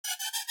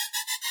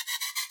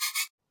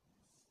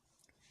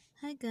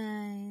Hi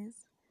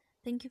guys,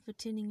 thank you for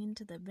tuning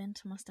into the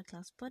Bent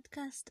Masterclass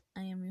podcast.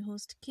 I am your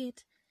host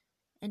Kate,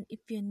 and if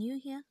you're new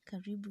here,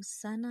 karibu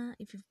sana.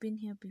 If you've been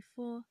here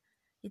before,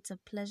 it's a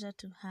pleasure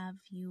to have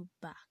you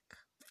back.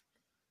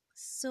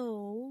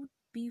 So,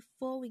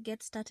 before we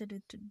get started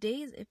with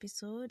today's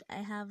episode,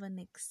 I have an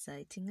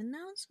exciting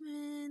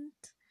announcement.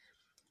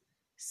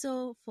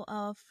 So, for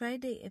our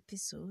Friday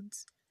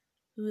episodes,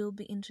 we will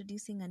be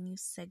introducing a new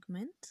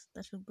segment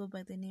that will go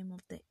by the name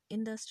of the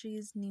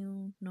industry's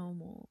new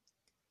normal.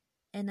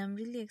 And I'm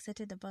really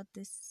excited about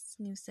this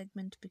new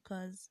segment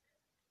because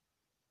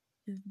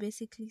we've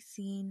basically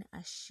seen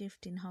a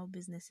shift in how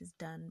business is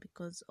done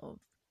because of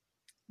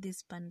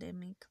this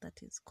pandemic that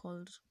is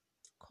called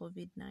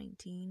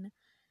COVID-19,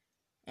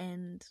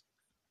 and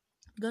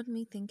got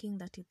me thinking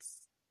that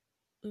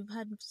we've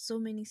had so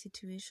many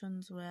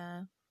situations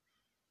where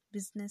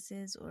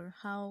businesses or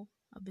how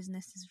a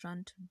business is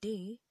run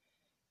today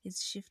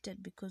is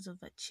shifted because of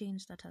a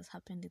change that has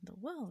happened in the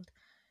world,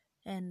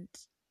 and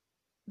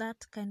that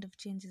kind of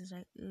change is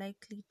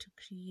likely to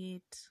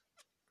create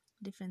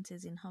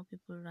differences in how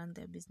people run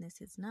their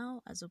businesses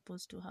now as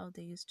opposed to how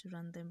they used to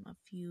run them a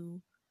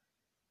few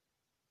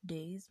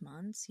days,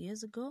 months,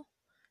 years ago.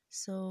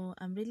 So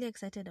I'm really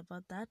excited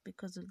about that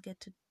because we'll get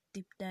to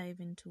deep dive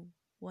into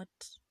what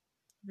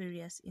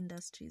various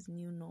industries'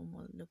 new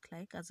normal look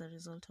like as a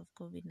result of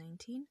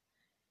COVID-19.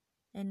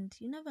 And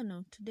you never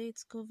know, today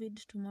it's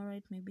COVID, tomorrow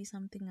it may be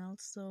something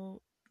else.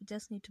 So we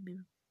just need to be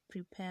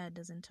prepared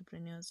as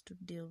entrepreneurs to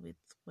deal with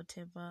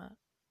whatever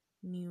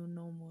new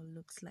normal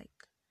looks like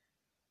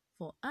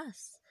for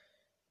us.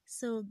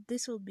 So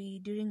this will be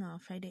during our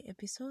Friday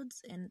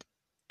episodes, and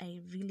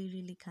I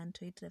really can't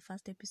wait. The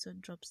first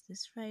episode drops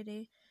this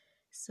Friday,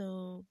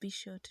 so be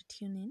sure to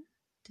tune in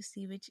to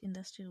see which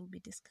industry we'll be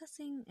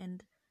discussing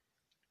and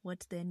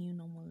what their new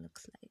normal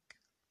looks like.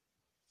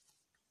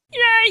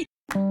 Yay!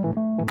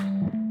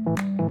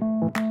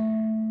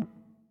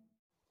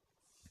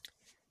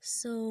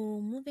 So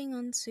moving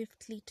on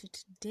swiftly to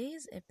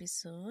today's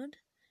episode,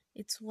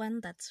 it's one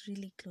that's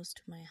really close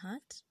to my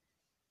heart,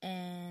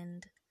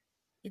 and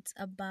it's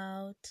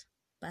about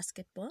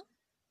basketball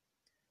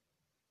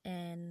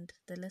and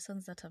the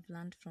lessons that I've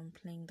learned from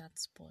playing that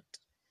sport.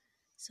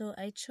 So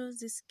I chose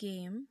this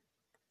game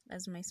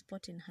as my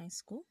sport in high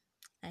school.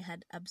 I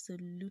had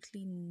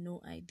absolutely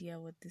no idea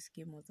what this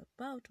game was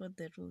about, what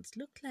the rules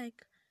looked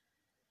like,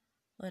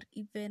 or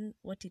even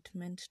what it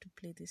meant to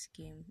play this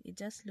game. It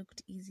just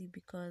looked easy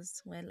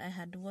because, well, I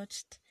had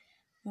watched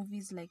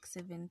movies like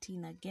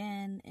 17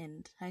 Again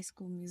and High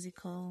School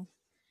Musical.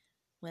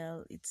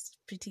 Well, it's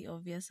pretty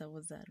obvious I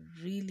was a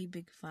really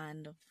big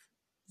fan of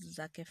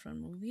Zac Efron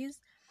movies,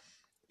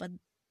 but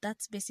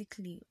that's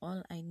basically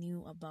all I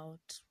knew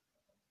about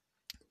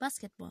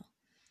basketball.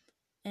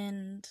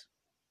 And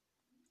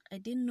I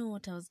didn't know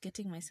what I was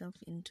getting myself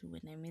into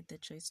when I made the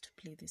choice to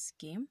play this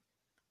game,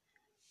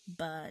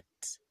 but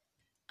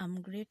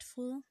I'm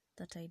grateful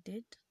that I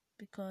did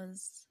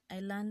because I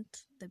learned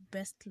the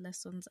best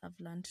lessons I've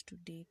learned to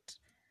date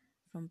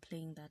from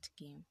playing that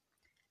game.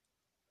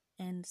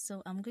 And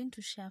so I'm going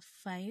to share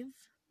 5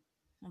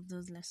 of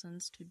those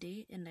lessons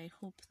today, and I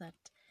hope that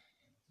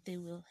they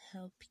will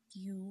help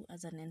you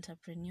as an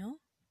entrepreneur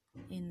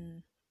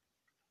in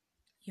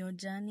your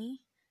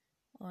journey,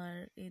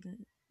 or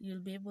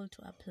you'll be able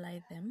to apply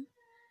them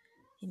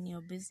in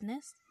your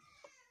business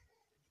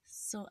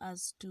so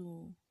as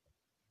to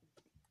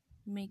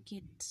make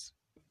it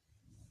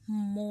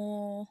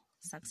more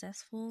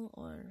successful,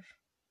 or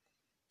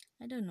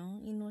I don't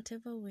know, in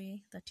whatever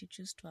way that you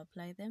choose to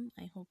apply them.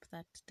 I hope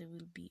that they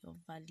will be of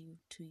value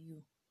to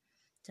you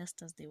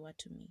just as they were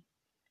to me.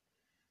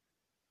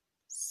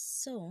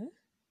 So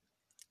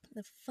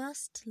the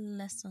first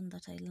lesson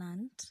that I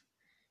learned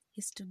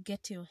is to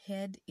get your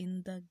head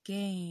in the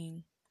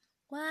game.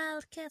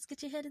 Wildcats,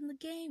 get your head in the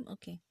game.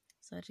 Okay,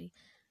 sorry.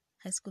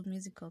 High School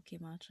Musical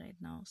came out right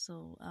now.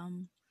 So,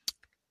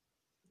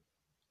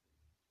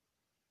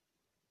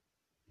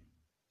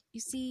 you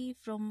see,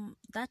 from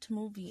that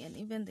movie and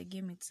even the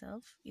game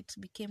itself, it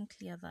became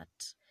clear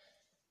that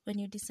when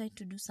you decide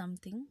to do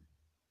something,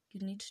 you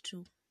need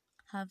to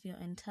have your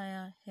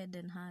entire head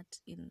and heart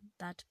in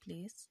that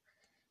place,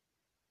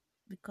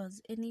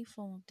 because any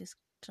form of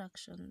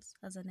distractions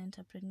as an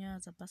entrepreneur,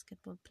 as a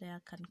basketball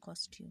player, can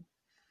cost you.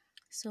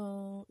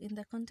 So in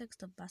the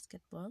context of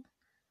basketball,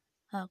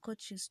 our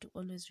coach used to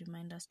always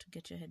remind us to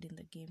get your head in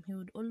the game. He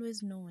would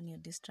always know when you're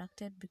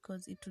distracted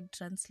because it would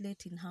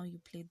translate in how you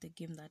played the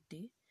game that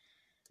day.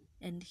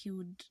 And he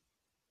would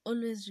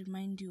always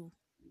remind you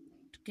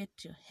to get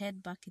your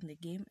head back in the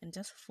game and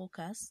just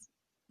focus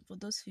for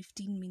those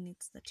 15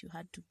 minutes that you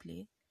had to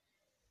play,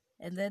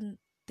 and then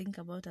think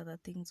about other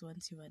things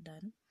once you were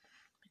done,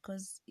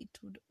 because it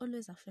would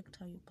always affect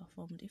how you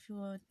performed. If you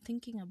were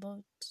thinking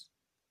about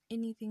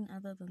anything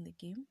other than the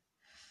game,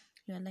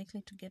 you are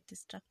likely to get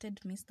distracted,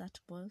 miss that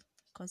ball,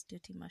 cost your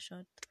team a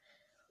shot,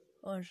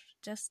 or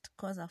just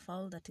cause a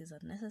foul that is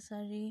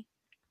unnecessary.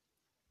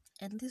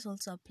 And this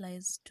also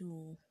applies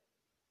to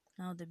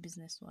now the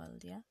business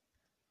world, yeah?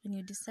 When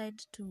you decide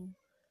to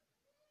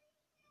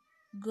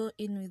go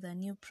in with a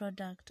new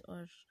product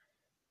or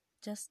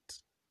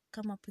just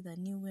come up with a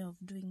new way of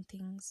doing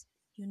things,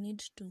 you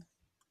need to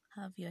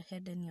have your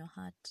head and your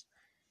heart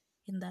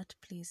in that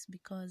place,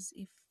 because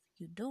if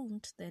you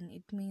don't, then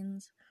it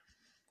means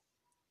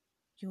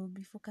you'll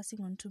be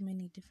focusing on too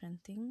many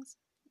different things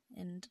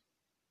and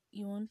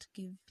you won't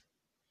give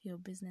your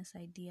business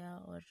idea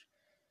or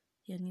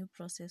your new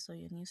process or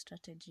your new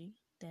strategy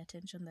the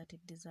attention that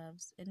it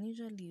deserves. And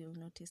usually you'll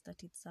notice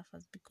that it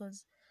suffers,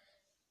 because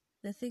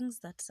the things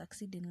that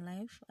succeed in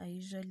life are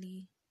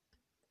usually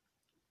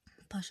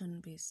passion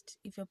based.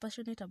 If you're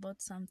passionate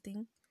about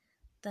something,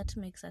 that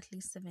makes at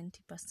least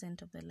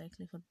 70% of the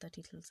likelihood that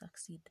it will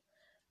succeed.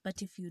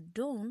 But if you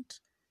don't,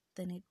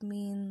 then it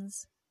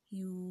means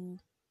you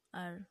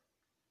are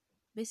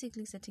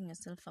basically setting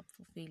yourself up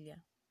for failure.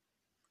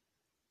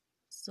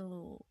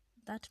 So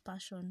that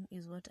passion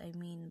is what I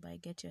mean by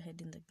get your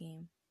head in the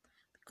game.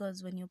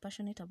 Because when you're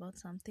passionate about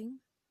something,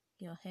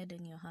 your head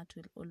and your heart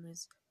will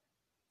always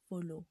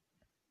follow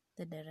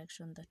the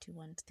direction that you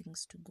want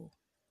things to go.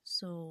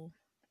 So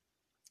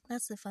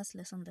that's the first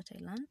lesson that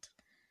I learned.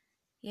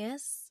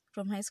 Yes,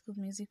 from High School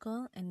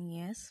Musical, and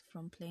yes,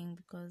 from playing,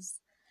 because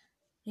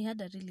we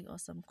had a really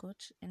awesome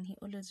coach and he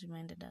always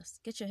reminded us,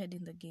 get your head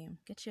in the game,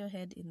 get your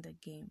head in the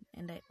game.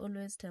 And I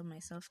always tell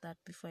myself that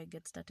before I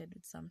get started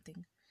with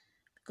something,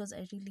 because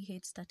I really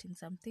hate starting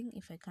something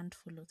if I can't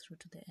follow through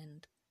to the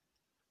end.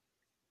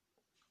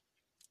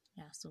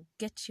 Yeah, so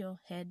get your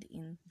head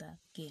in the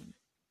game.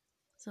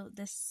 So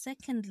the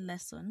second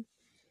lesson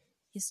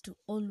is to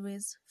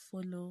always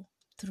follow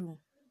through.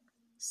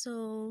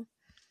 So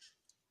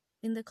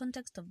in the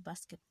context of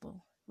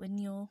basketball, when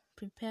you're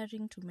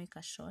preparing to make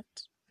a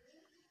shot,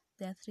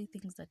 there are 3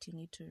 things that you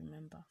need to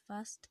remember.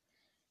 First,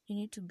 you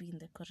need to be in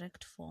the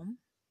correct form.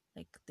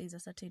 Like there's a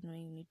certain way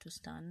you need to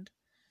stand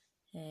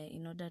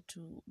in order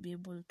to be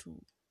able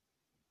to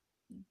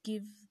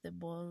give the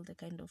ball the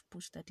kind of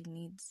push that it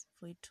needs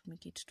for it to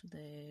make it to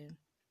the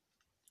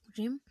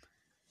rim.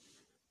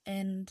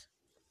 And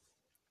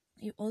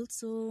you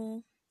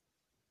also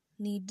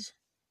need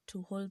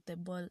to hold the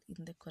ball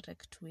in the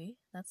correct way.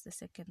 That's the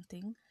second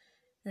thing.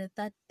 The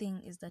third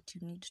thing is that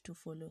you need to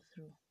follow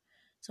through.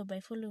 So by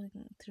following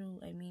through,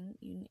 I mean,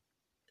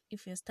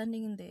 if you're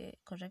standing in the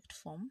correct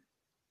form,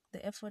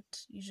 the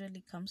effort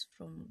usually comes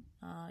from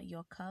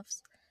your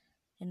calves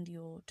and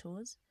your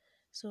toes.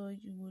 So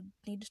you would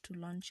need to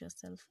launch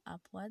yourself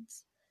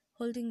upwards,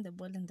 holding the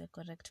ball in the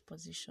correct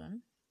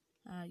position.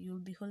 You'll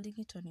be holding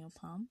it on your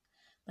palm,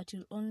 but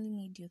you'll only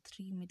need your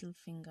 3 middle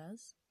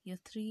fingers, your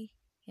three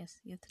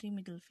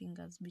middle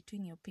fingers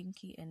between your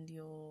pinky and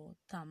your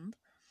thumb,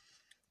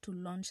 to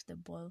launch the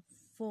ball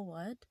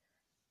forward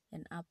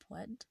and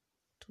upward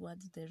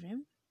towards the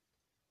rim.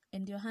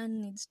 And your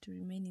hand needs to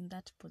remain in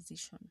that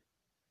position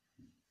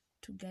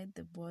to guide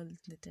the ball in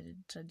the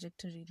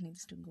trajectory it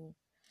needs to go.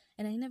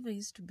 And I never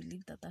used to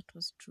believe that that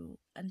was true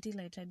until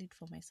I tried it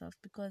for myself,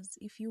 because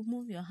if you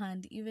move your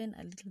hand even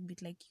a little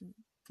bit, like you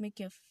make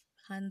your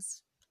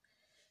hands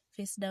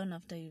face down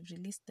after you've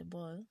released the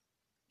ball,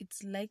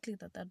 it's likely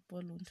that that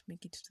ball won't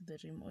make it to the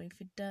rim, or if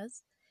it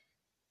does,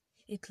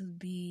 it'll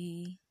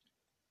be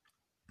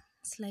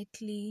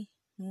slightly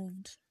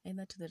moved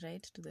either to the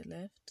right, to the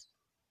left,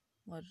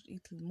 or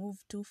it'll move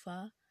too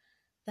far.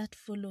 That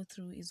follow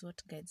through is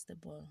what guides the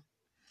ball.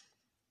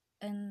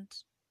 And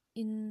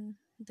in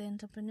the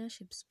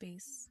entrepreneurship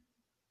space,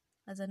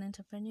 as an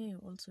entrepreneur,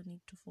 you also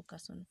need to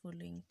focus on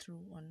following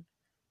through on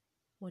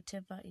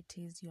whatever it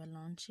is you're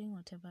launching,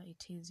 whatever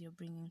it is you're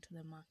bringing to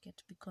the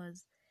market.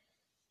 Because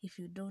if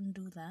you don't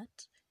do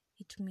that,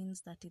 it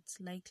means that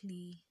it's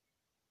likely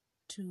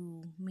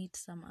to meet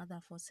some other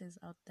forces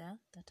out there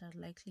that are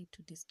likely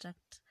to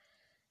distract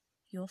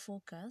your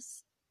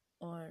focus,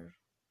 or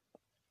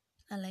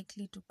are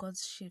likely to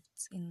cause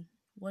shifts in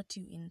what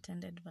you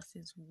intended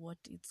versus what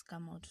it's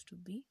come out to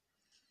be.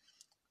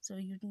 So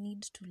you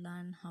need to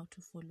learn how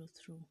to follow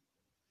through.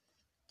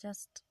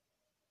 Just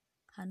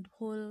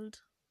handhold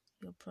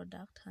your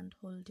product,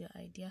 handhold your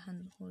idea,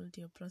 handhold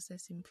your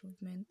process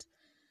improvement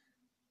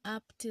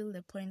up till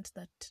the point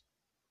that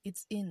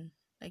it's in,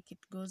 like it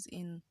goes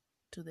in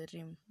to the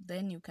rim.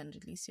 Then you can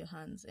release your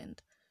hands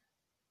and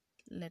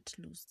let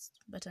loose.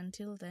 But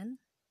until then,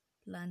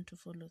 learn to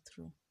follow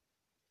through.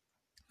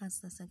 That's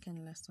the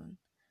second lesson.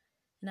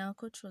 And our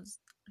coach was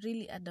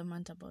really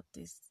adamant about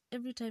this.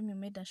 Every time you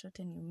made a shot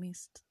and you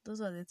missed,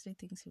 those were the 3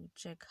 things he would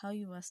check: how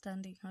you were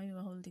standing, how you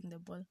were holding the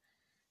ball,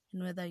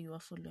 and whether you were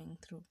following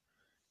through.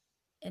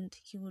 And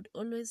he would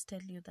always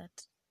tell you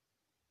that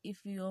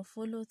if your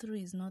follow through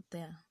is not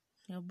there,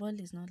 your ball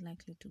is not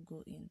likely to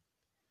go in.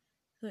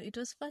 So it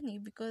was funny,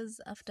 because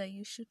after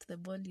you shoot the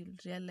ball, you'll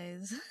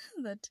realize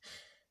that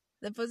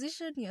the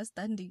position you're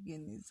standing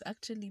in is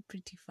actually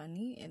pretty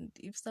funny, and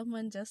if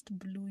someone just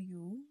blew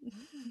you,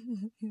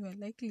 you are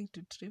likely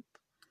to trip.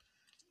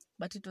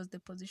 But it was the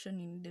position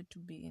you needed to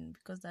be in,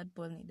 because that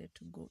ball needed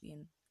to go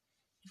in.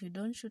 If you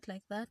don't shoot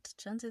like that,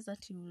 chances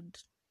that you would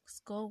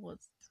score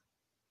was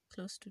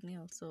close to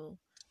nil. So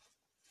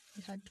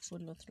you had to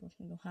follow through.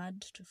 You had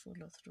to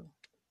follow through.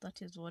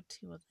 that is what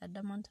he was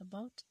adamant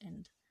about,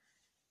 and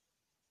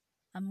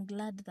I'm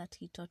glad that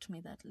he taught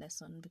me that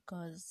lesson,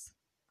 because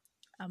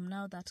I'm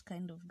now that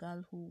kind of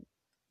girl who,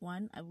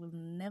 one, I will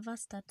never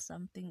start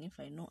something if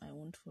I know I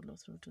won't follow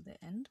through to the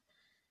end.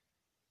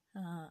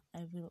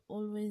 I will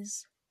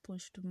always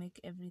push to make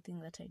everything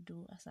that I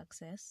do a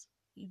success,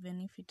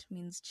 even if it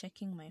means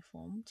checking my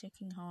form,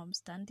 checking how I'm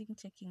standing,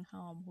 checking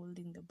how I'm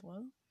holding the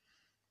ball,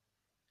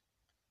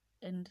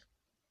 and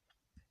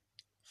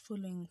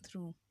following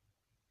through,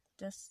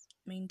 just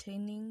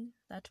maintaining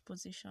that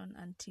position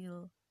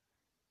until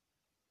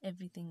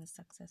everything is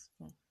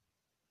successful.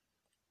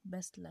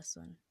 Best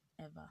lesson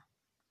ever.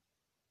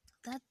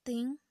 That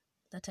thing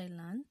that I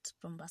learned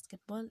from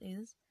basketball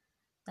is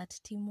that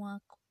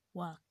teamwork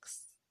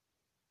works.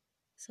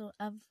 So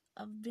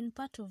I've been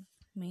part of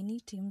many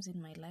teams in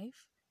my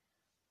life,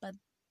 but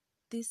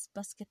this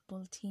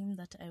basketball team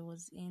that I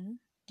was in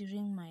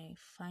during my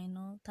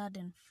third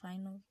and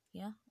final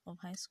year of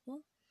high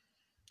school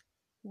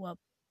were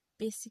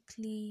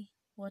basically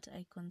what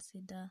I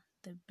consider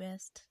the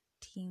best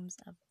teams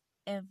I've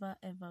ever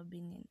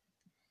been in.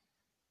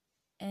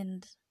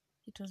 And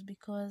it was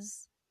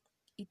because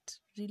it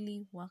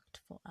really worked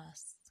for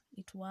us.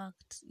 It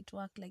worked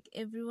like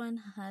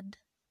everyone had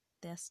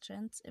their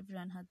strengths,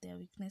 everyone had their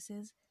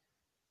weaknesses,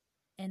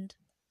 and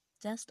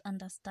just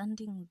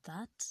understanding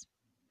that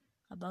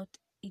about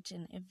each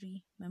and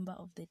every member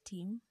of the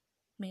team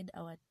made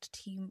our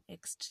team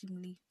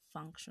extremely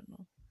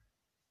functional.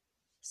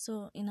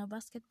 So in a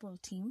basketball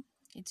team,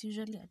 it's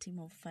usually a team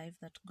of 5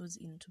 that goes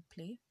into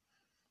play.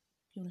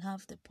 You'll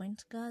have the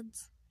point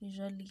guards,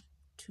 usually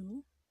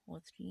 2 or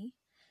 3.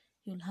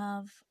 You'll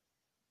have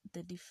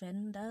the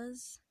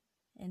defenders,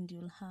 and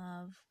you'll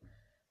have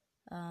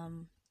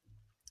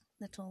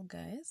the tall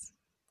guys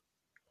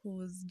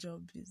whose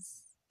job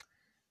is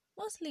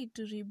mostly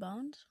to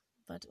rebound,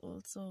 but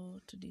also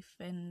to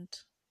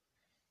defend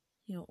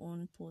your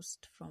own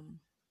post from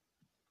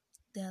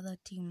the other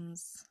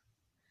team's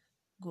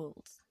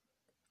goals.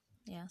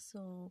 Yeah,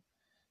 so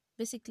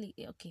basically,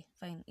 okay,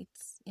 fine,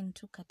 it's in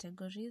 2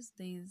 categories.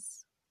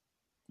 There's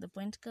the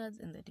point guards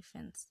and the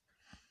defense.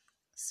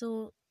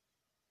 So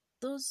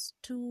those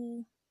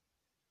 2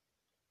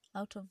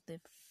 out of the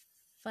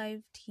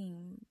 5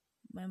 team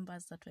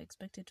members that were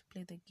expected to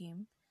play the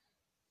game,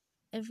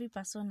 every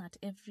person at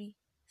every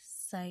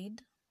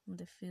side on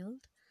the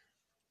field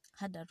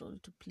had a role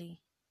to play.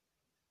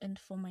 And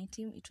for my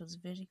team, it was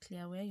very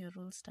clear where your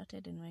role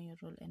started and where your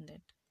role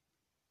ended.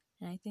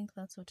 And I think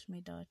that's what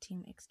made our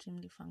team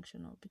extremely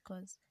functional,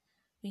 because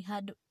we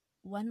had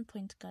one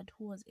point guard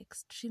who was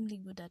extremely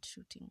good at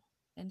shooting,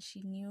 and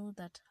she knew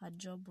that her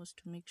job was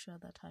to make sure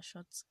that her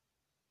shots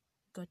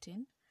got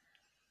in.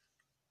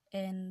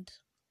 And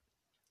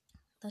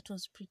that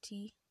was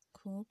pretty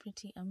cool,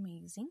 pretty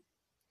amazing,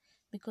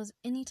 because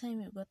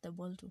anytime you got the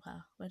ball to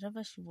her,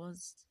 wherever she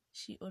was,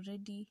 she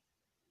already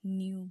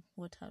knew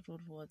what her role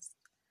was,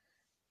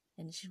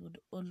 and she would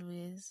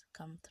always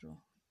come through.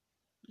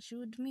 She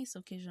would miss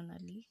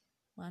occasionally,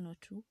 1 or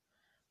 2,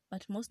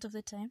 but most of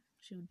the time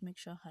she would make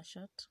sure her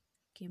shot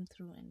came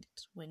through and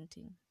it went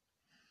in.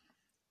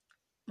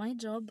 My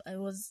job, I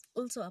was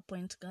also a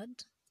point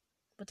guard,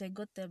 but I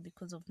got there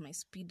because of my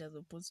speed as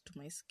opposed to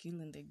my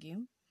skill in the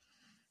game.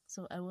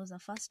 So I was a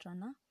fast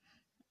runner,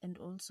 and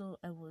also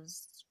I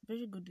was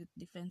very good with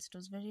defense. It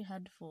was very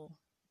hard for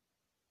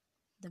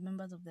the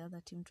members of the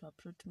other team to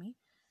approach me.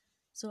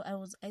 So I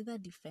was either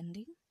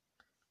defending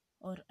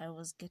or I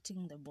was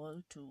getting the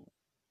ball to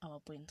our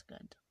point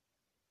guard.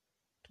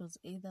 It was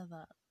either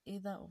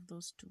of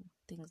those 2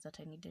 things that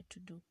I needed to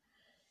do.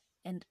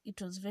 And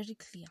it was very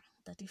clear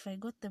that if I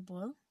got the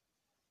ball,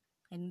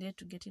 I needed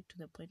to get it to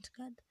the point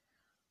guard.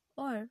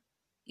 Or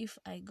if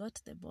I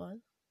got the ball,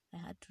 I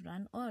had to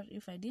run. Or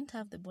if I didn't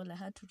have the ball, I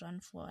had to run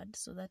forward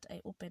so that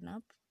I open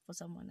up for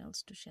someone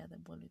else to share the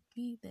ball with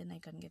me. Then I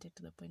can get it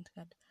to the point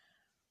guard.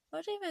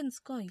 Or even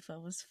score if I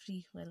was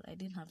free. Well, I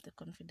didn't have the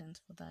confidence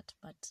for that,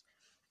 but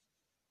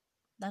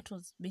that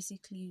was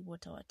basically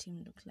what our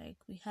team looked like.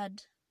 We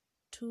had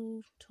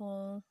 2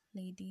 tall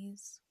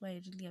ladies who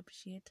I really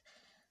appreciate,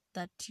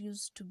 that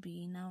used to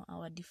be now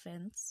our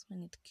defense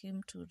when it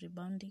came to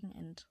rebounding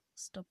and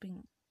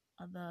stopping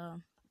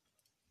the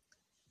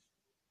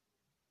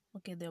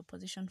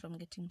opposition from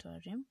getting to our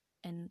rim.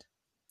 And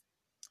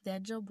their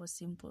job was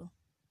simple.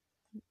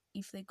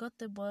 If they got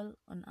the ball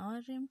on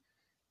our rim,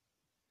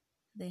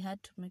 they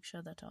had to make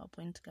sure that our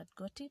point guard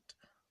got it.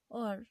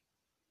 Or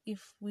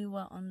if we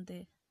were on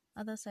the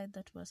other side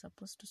that we were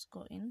supposed to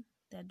score in,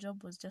 their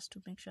job was just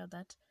to make sure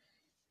that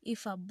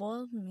if a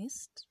ball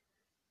missed,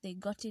 they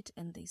got it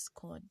and they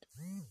scored.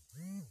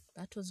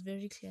 That was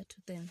very clear to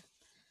them.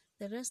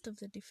 The rest of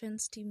the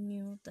defense team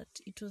knew that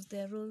it was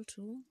their role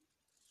to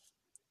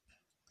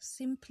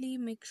simply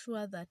make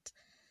sure that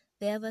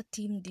the other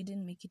team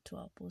didn't make it to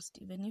our post,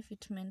 even if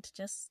it meant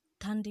just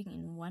standing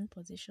in one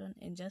position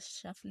and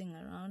just shuffling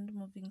around,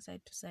 moving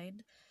side to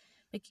side,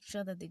 making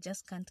sure that they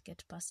just can't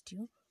get past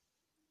you.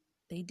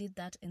 They did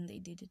that, and they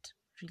did it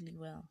really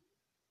well.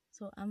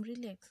 So I'm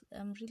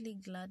really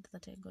glad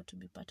that I got to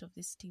be part of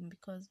this team,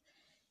 because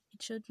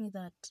it showed me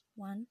that,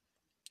 one,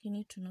 you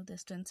need to know the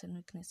strengths and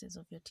weaknesses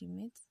of your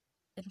teammates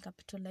and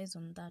capitalize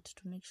on that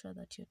to make sure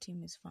that your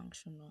team is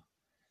functional.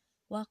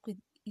 Work with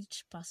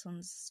each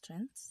person's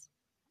strengths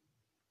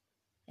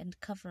and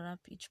cover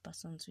up each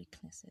person's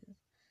weaknesses.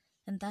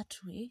 And that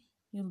way,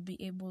 you'll be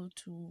able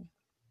to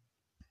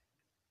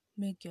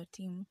make your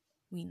team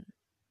win.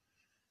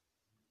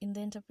 In the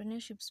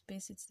entrepreneurship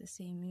space, it's the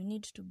same. You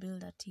need to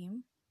build a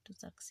team to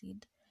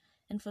succeed.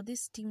 And for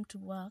this team to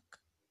work,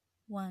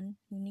 one,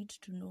 you need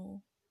to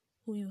know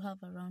who you have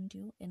around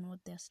you and what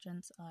their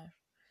strengths are.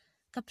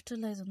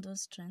 Capitalize on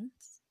those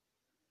strengths,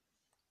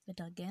 and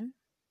again,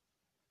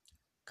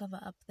 cover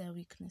up their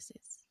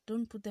weaknesses.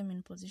 Don't put them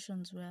in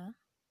positions where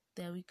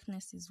their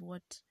weakness is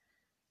what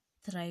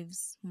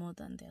thrives more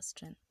than their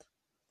strength.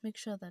 Make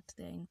sure that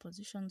they're in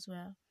positions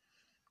where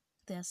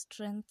their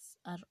strengths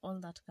are all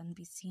that can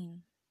be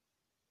seen,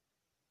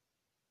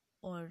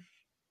 or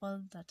all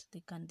that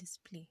they can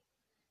display.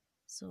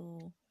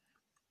 So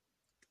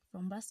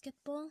from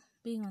basketball,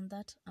 being on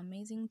that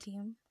amazing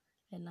team,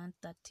 I learned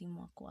that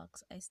teamwork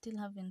works. I still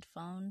haven't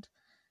found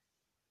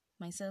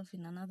myself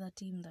in another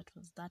team that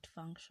was that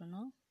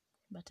functional,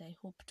 but I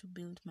hope to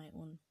build my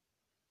own.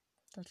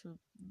 That will,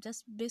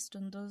 just based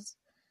on those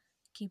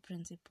key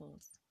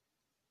principles.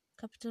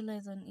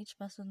 Capitalize on each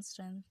person's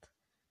strength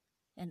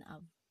and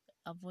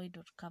avoid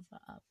or cover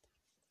up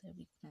their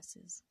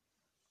weaknesses.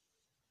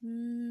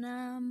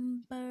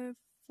 Number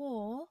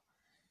 4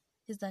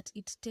 is that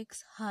it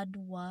takes hard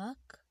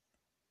work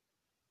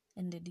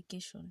and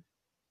dedication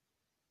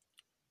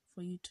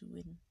for you to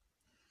win.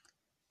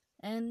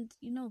 And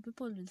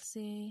people will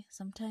say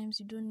sometimes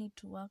you don't need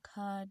to work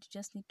hard, you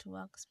just need to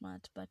work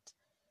smart. But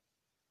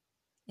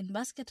in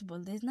basketball,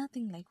 there's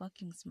nothing like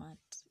working smart.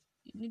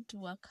 You need to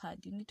work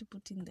hard, you need to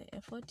put in the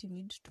effort, you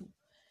need to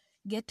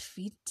get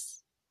fit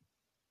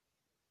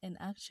and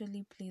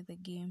actually play the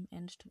game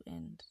end to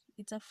end.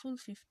 It's a full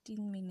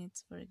 15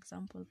 minutes, for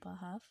example, per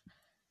half.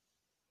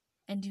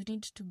 And you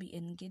need to be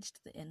engaged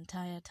the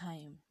entire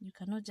time. You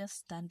cannot just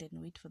stand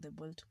and wait for the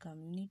ball to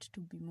come. You need to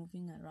be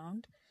moving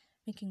around,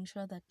 making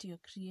sure that you're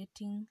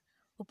creating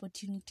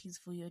opportunities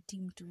for your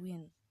team to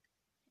win.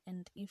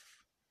 And if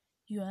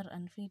you are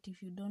unfit,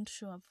 if you don't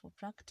show up for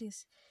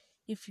practice,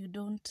 if you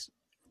don't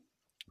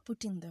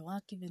put in the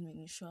work even when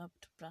you show up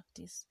to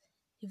practice,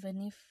 even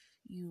if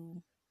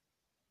you're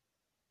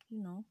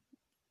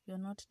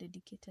not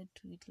dedicated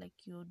to it, like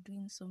you're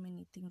doing so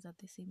many things at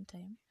the same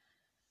time,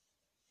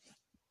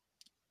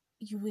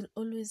 you will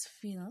always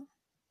feel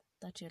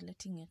that you're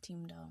letting your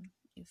team down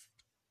if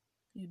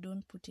you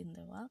don't put in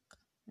the work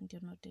and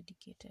you're not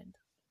dedicated.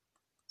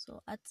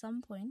 So at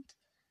some point,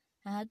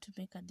 I had to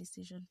make a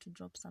decision to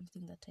drop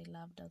something that I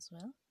loved as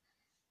well.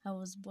 I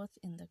was both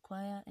in the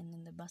choir and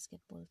in the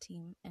basketball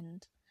team,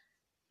 and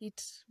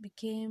it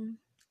became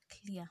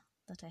clear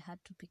that I had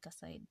to pick a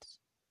side.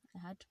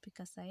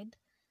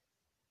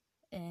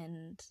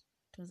 And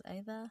it was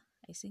either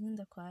I sing in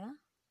the choir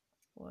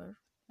or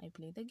I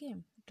play the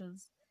game. It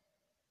was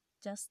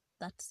just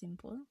that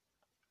simple.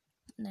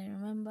 And I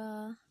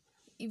remember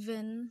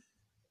even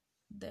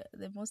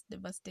the most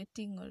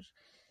devastating or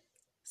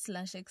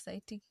 /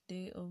 exciting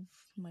day of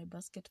my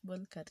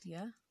basketball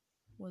career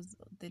was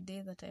the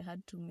day that I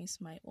had to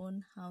miss my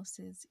own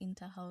house's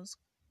inter-house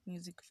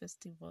music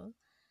festival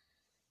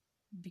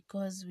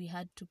because we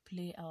had to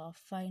play our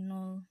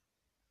final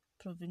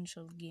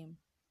provincial game.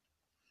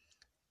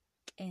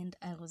 And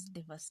I was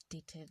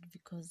devastated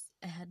because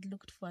I had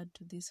looked forward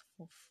to this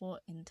for 4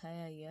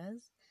 entire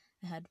years.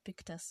 I had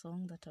picked a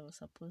song that I was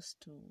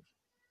supposed to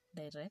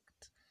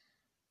direct,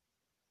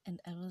 and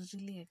I was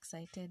really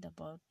excited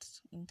about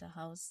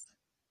inter-house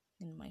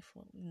in my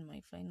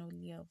final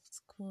year of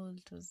school.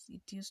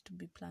 It used to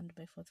be planned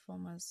by fourth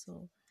formers,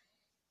 so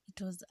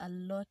it was a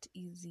lot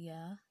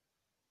easier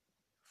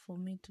for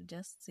me to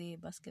just say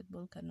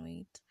basketball can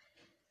wait.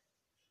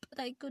 But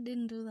I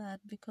couldn't do that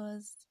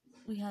because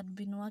we had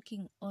been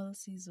working all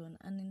season,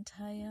 an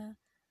entire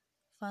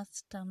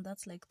first term,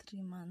 that's like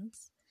 3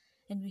 months,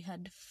 and we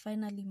had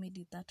finally made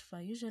it that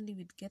far. Usually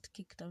we'd get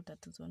kicked out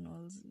at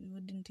zonals. We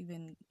wouldn't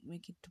even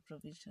make it to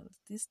provincials.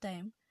 This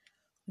time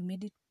we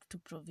made it to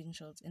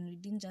provincials, and we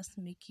didn't just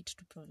make it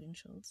to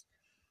provincials,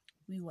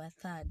 we were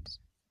third.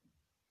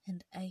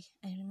 And I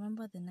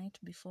remember the night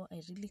before,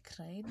 I really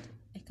cried.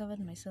 I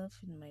covered myself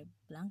in my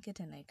blanket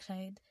and I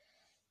cried,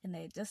 and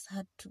I just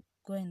had to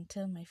go and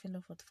tell my fellow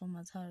fourth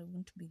formers how I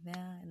wouldn't be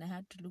there, and I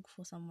had to look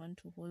for someone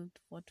to hold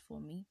fort for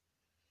me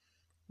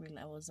while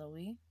I was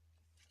away.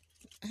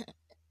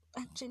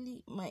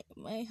 Actually,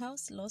 my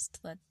house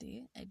lost that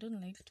day. I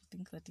don't like to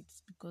think that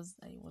it's because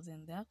I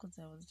wasn't there, because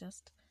I was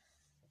just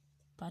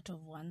part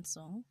of one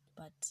song,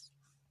 but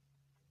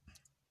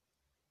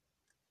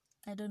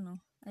I don't know.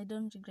 I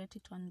don't regret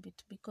it one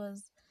bit,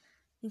 because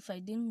if I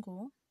didn't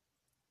go,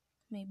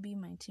 maybe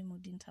my team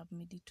wouldn't have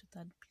made it to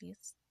third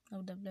place. I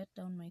would have let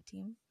down my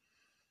team.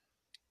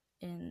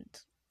 And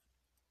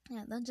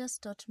yeah, that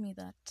just taught me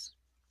that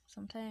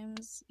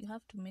sometimes you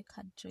have to make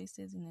hard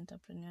choices in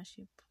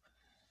entrepreneurship.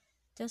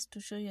 just to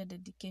show your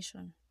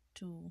dedication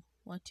to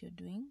what you're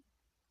doing.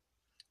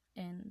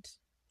 And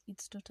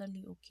it's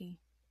totally okay.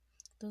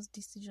 Those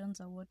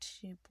decisions are what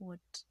shape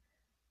what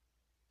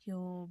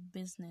your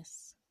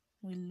business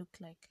will look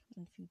like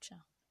in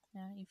future.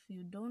 Yeah, if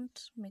you don't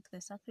make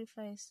the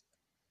sacrifice,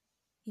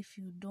 if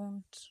you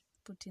don't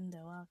put in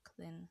the work,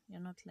 then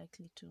you're not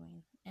likely to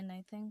win. And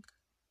I thank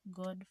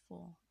God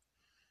for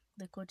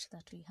the coach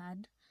that we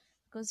had,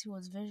 because he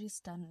was very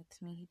stern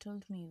with me. He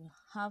told me, you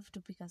have to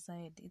pick a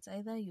side. It's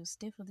either you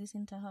stay for this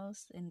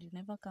inter-house and you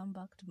never come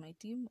back to my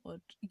team, or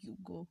you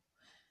go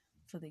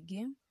for the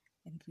game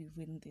and we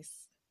win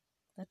this.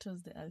 That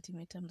was the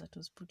ultimatum that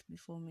was put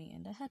before me,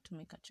 and I had to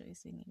make a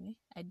choice anyway.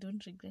 I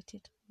don't regret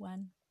it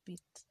one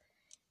bit.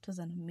 It was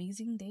an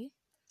amazing day.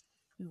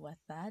 We were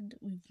third.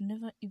 We've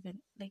never even,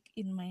 like,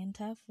 in my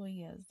entire 4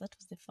 years, that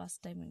was the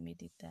first time we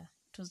made it there.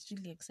 It was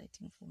really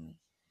exciting for me.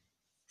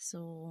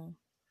 So,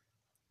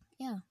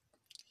 yeah,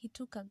 he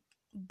took a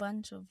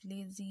bunch of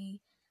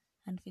lazy,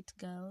 unfit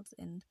girls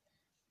and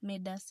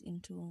made us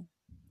into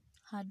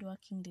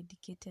hardworking,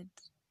 dedicated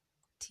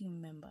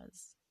team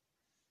members.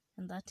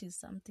 And that is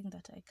something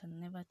that I can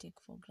never take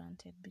for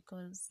granted,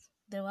 because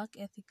the work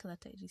ethic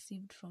that I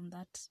received from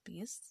that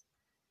space,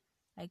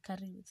 I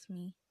carry with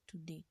me to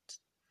date.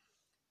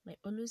 I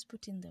always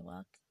put in the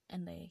work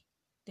and I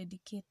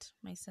dedicate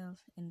myself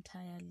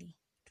entirely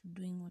to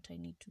doing what I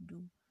need to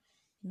do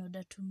in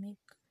order to make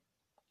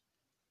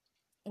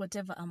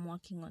whatever I'm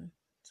working on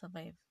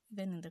survive,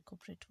 even in the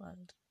corporate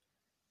world.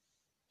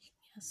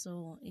 Yeah,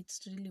 so it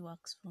really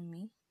works for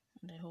me,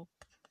 and I hope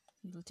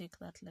you'll take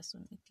that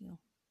lesson with you.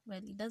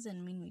 Well, it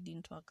doesn't mean we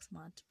didn't work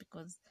smart,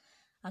 because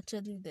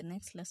actually the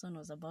next lesson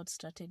was about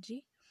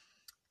strategy.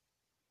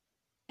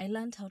 I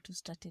learned how to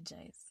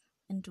strategize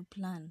and to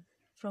plan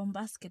from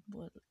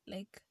basketball.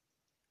 Like,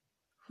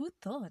 who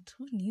thought?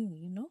 Who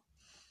knew,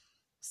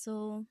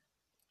 So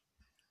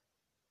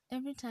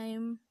every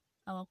time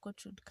our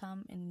coach would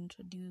come and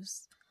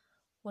introduce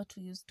what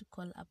we used to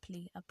call a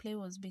play. A play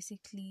was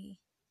basically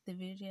the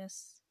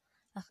various,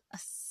 a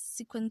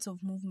sequence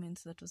of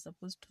movements that was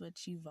supposed to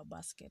achieve a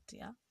basket,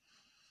 yeah?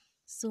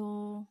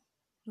 So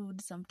we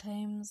would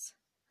sometimes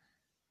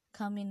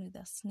come in with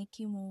a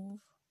sneaky move,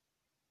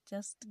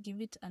 just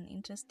give it an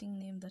interesting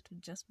name that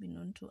would just be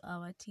known to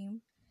our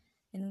team.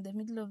 And in the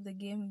middle of the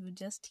game, you would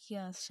just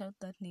hear us shout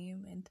that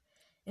name, and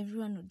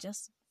everyone would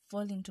just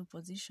fall into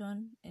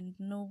position and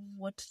know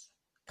what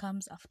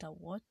comes after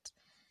what.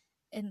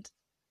 And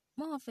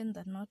more often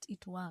than not,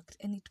 it worked.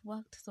 And it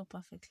worked so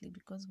perfectly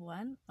because,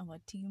 one, our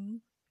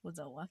team was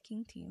a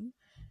working team.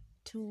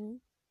 Two,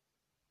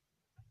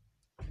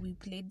 we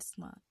played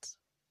smart.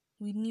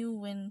 We knew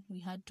when we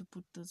had to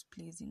put those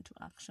plays into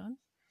action.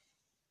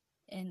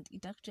 And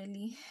it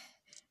actually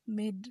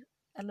made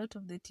a lot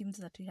of the teams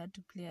that we had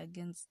to play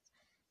against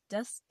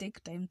just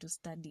take time to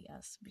study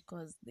us,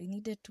 because they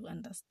needed to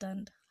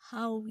understand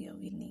how we are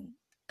winning.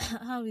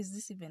 How is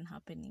this even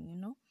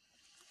happening?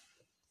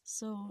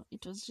 So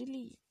it was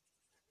really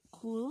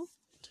cool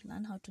to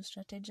learn how to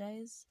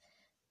strategize.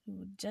 You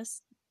would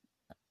just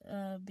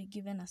be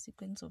given a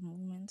sequence of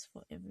movements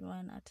for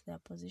everyone at their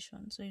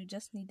position. So you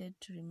just needed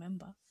to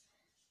remember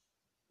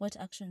what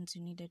actions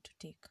you needed to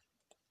take.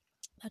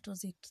 That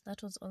was it.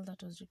 That was all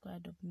that was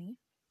required of me.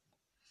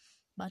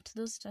 But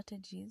those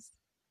strategies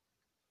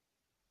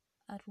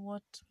are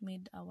what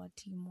made our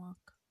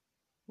teamwork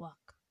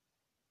work.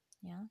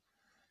 Yeah.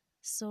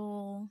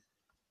 So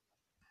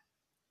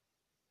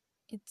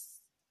it's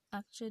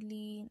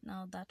actually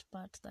now that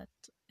part that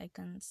I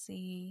can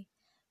say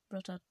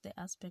brought out the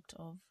aspect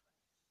of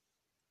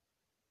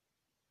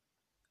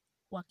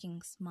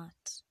working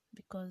smart,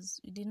 because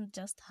we didn't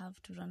just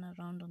have to run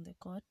around on the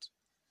court,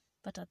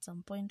 but at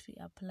some point we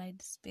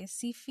applied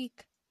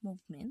specific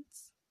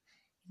movements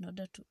in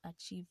order to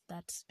achieve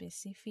that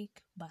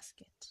specific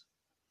basket.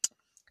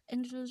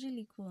 And it was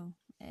really cool.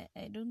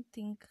 I don't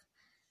think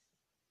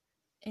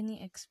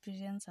any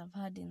experience I've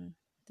had in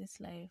this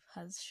life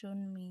has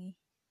shown me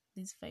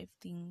these 5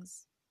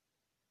 things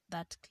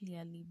that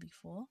clearly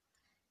before.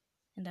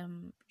 And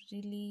I'm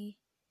really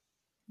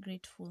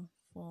grateful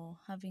for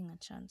having a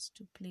chance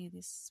to play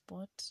this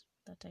sport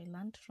that I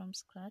learned from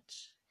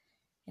scratch,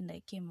 and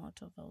I came out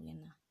of a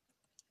winner.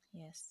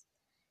 Yes,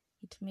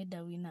 it made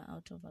a winner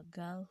out of a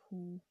girl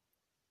who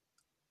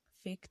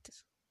faked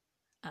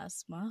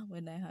asthma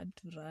when I had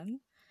to run,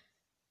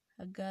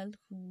 a girl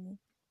who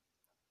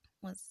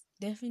was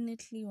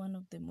definitely one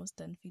of the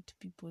most unfit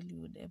people you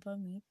would ever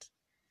meet,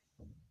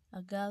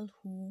 a girl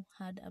who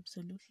had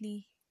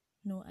absolutely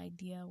no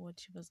idea what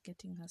she was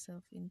getting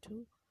herself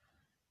into,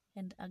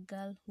 and a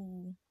girl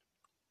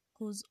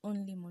whose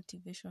only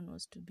motivation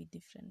was to be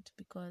different,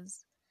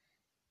 because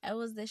I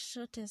was the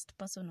shortest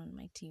person on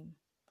my team,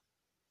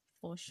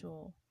 for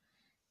sure.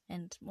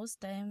 And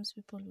most times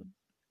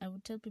I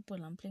would tell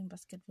people I'm playing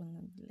basketball, and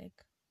they'd be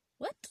like,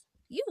 what?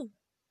 You?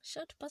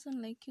 Short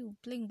person like you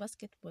playing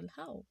basketball?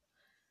 How?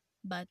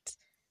 But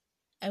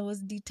I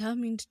was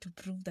determined to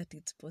prove that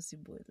it's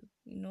possible.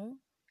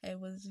 I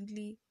was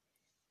really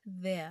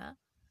there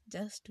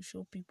just to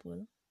show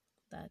people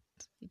that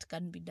it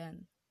can be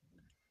done.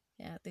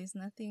 Yeah, there's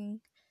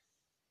nothing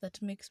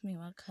that makes me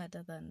work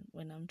harder than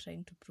when I'm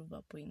trying to prove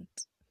a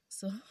point.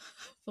 So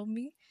for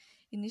me,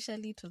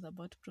 initially it was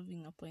about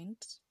proving a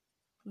point,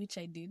 which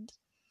I did,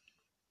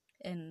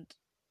 and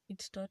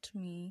it taught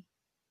me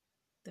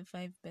the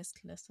 5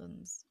 best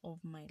lessons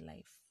of my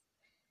life.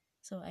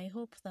 So I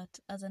hope that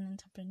as an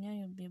entrepreneur,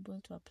 you'll be able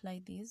to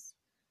apply these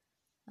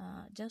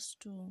just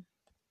to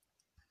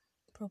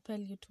propel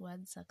you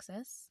towards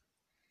success.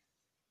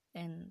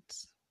 And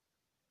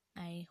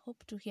I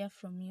hope to hear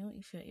from you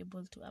if you're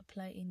able to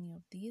apply any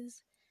of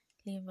these.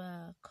 Leave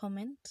a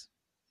comment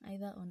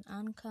either on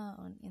Anchor,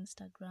 on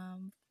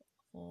Instagram,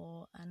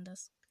 or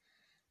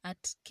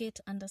at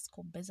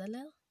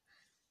Kate_Bezalel,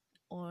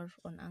 or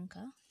on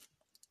Anchor.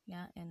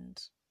 Yeah,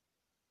 and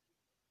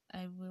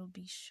I will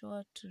be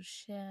sure to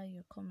share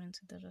your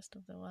comments with the rest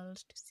of the world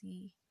to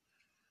see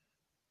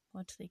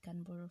what they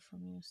can borrow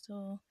from you.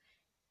 So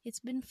it's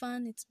been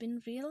fun, it's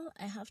been real.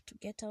 I have to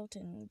get out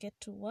and get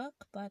to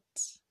work, but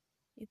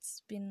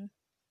it's been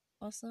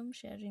awesome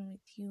sharing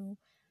with you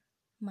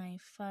my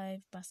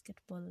 5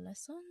 basketball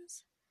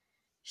lessons.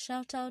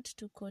 Shout out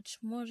to Coach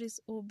Morris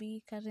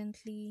Obi,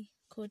 currently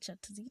coach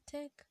at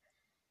ZTech,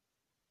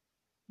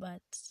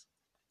 but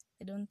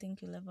I don't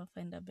think you'll ever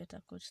find a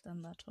better coach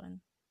than that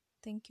one.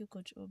 Thank you,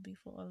 Coach Obi,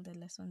 for all the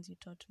lessons you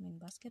taught me in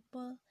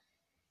basketball.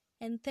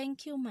 And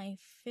thank you, my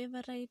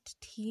favorite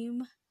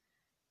team.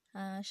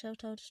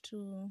 Shout out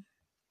to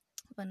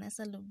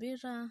Vanessa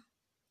Lubira,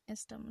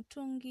 Esther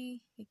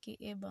Mutungi,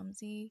 aka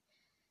Bamzi,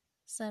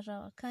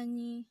 Sarah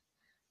Wakanyi,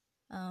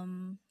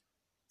 and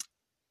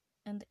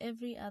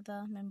every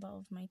other member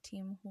of my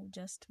team who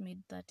just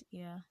made that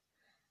year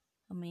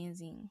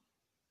amazing.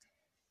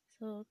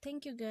 So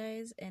thank you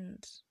guys,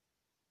 and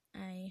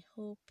I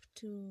hope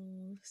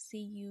to see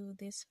you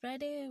this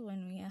Friday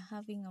when we are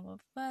having our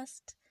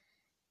first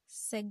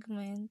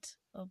segment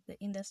of the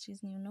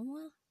industry's new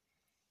normal.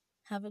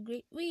 Have a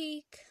great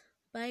week.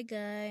 Bye,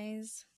 guys.